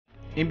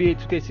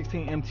NBA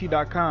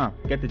 2k16mt.com.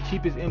 Get the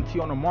cheapest MT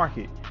on the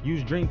market.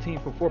 Use Dream Team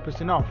for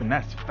 4% off, and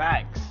that's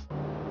facts.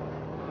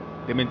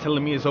 They've been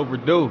telling me it's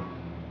overdue.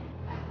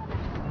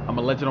 I'm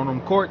a legend on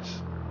them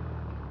courts.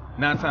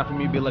 Now it's time for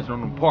me to be a legend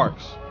on them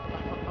parks.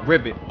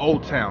 Rivet,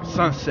 Old Town,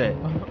 Sunset.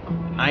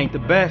 I ain't the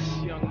best,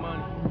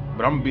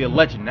 but I'm gonna be a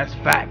legend. That's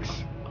facts.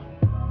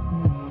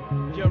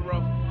 Yo, bro,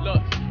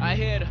 look, I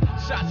hear the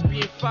shots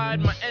being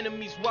fired, my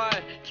enemies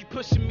wide. Keep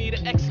pushing me to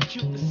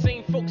execute the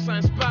same folks I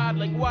inspired.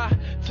 Like, why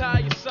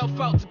tire yourself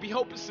out to be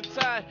hopeless and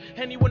tired?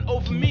 Anyone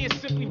over me is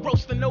simply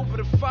roasting over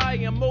the fire.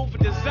 I'm over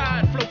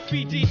desired, flow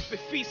Fiji, spit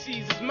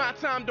feces. It's my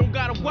time, don't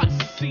gotta watch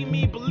to see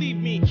me. Believe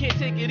me, can't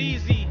take it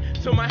easy.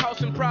 So my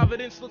house in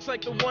Providence looks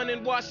like the one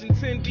in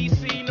Washington,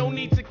 D.C. No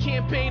need to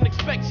campaign,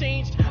 expect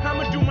change.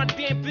 I'ma do my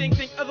damn thing,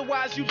 think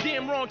otherwise you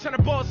damn wrong. Turn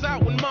the balls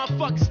out when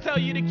motherfuckers tell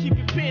you to keep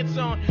your pants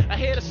on. I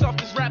hear the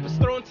softest rappers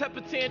throwing temper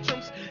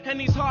tantrums, and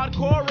these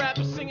hardcore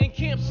rappers singing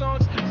camp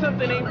songs.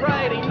 Something ain't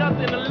right, ain't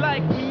nothing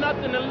alike, we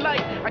nothing alike.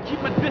 I keep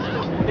my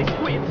distance, they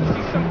squint to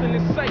see something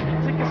in sight.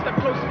 Take a step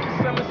closer to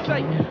some in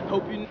sight.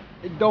 Hope you.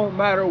 It don't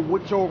matter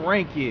what your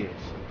rank is.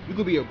 You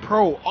could be a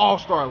pro,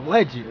 all-star,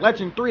 legend,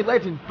 legend 3,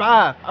 legend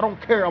 5. I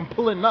don't care, I'm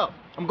pulling up.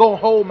 I'm going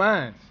whole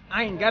mines.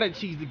 I ain't gotta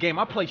cheese the game,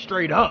 I play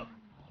straight up.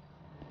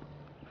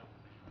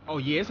 Oh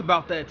yeah, it's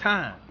about that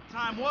time.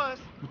 Time was?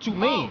 What you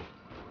mean?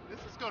 Oh, this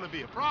is gonna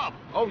be a problem.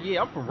 Oh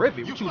yeah, I'm from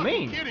Rivet. What you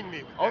mean? You kidding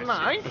me with Oh that nah,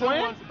 shit. I ain't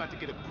playing. Someone's about to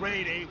get a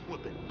grade A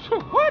whooping.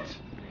 What?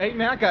 Hey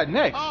man, I got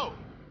next. Oh.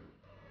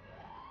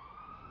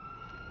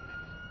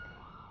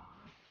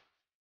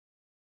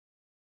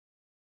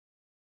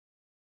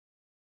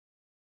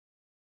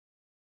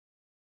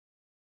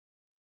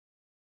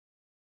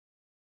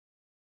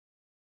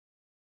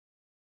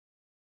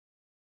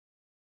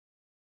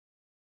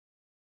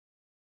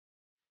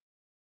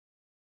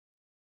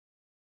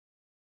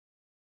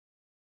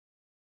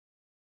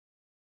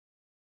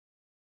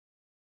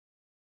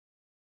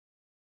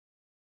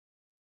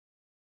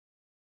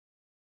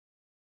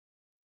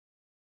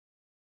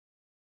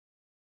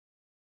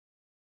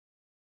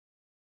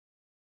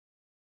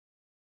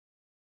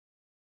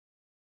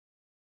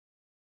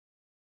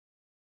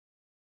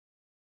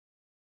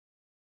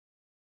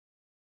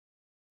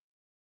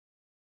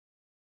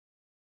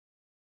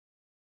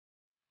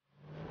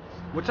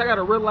 Which I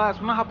gotta realize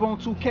when I hop on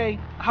 2K,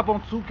 I hop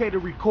on 2K to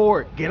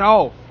record, get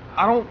off.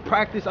 I don't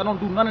practice, I don't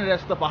do none of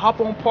that stuff. I hop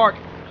on Park,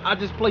 I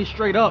just play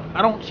straight up.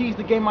 I don't cheese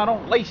the game, I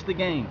don't lace the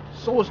game.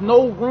 So it's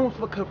no room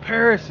for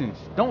comparisons.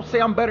 Don't say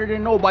I'm better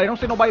than nobody, don't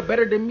say nobody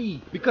better than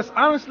me. Because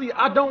honestly,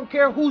 I don't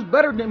care who's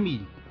better than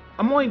me.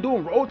 I'm only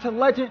doing Road to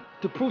Legend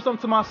to prove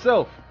something to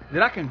myself.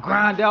 That I can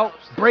grind out,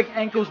 break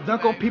ankles,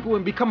 dunk on people,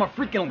 and become a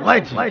freaking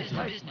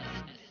legend.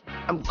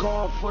 I'm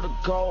going for the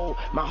goal,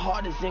 my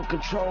heart is in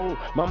control,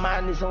 my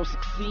mind is on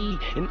succeed,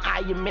 and I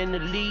am in the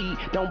lead.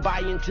 Don't buy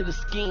into the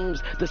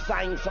schemes, the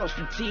science on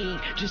fatigue,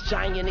 just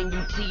giant in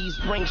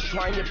UTs, brings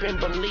triumph and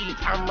belief.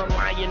 I'm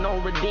relying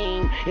on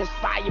redeem,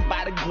 inspired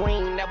by the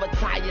green, never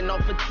tired, no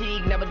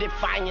fatigue, never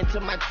defiant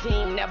to my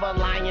team, never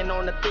lying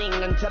on a thing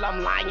until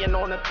I'm lying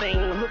on a thing,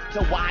 hooked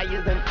to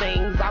wires and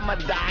things, I'ma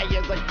die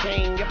as a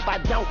king. If I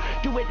don't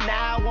do it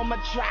now, I'ma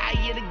try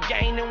it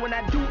again, and when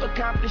I do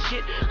accomplish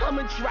it,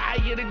 I'ma try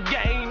it again.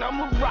 I'm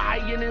a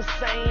riot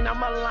insane,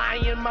 I'm a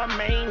lion, my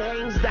mane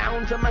hangs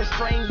down to my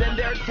strings and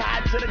they're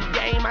tied to the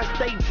game. I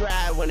stay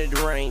dry when it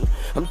rains,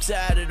 I'm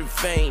tired of the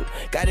fame,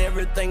 got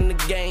everything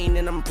to gain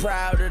and I'm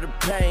proud of the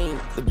pain.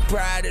 The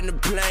pride and the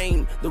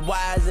plain, the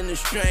wise and the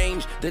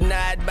strange,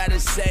 denied by the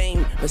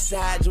same,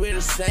 besides we're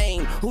the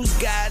same. Who's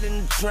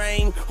guiding the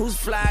train, who's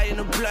flying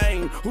the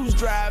plane, who's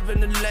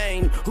driving the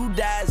lane, who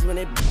dies when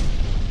it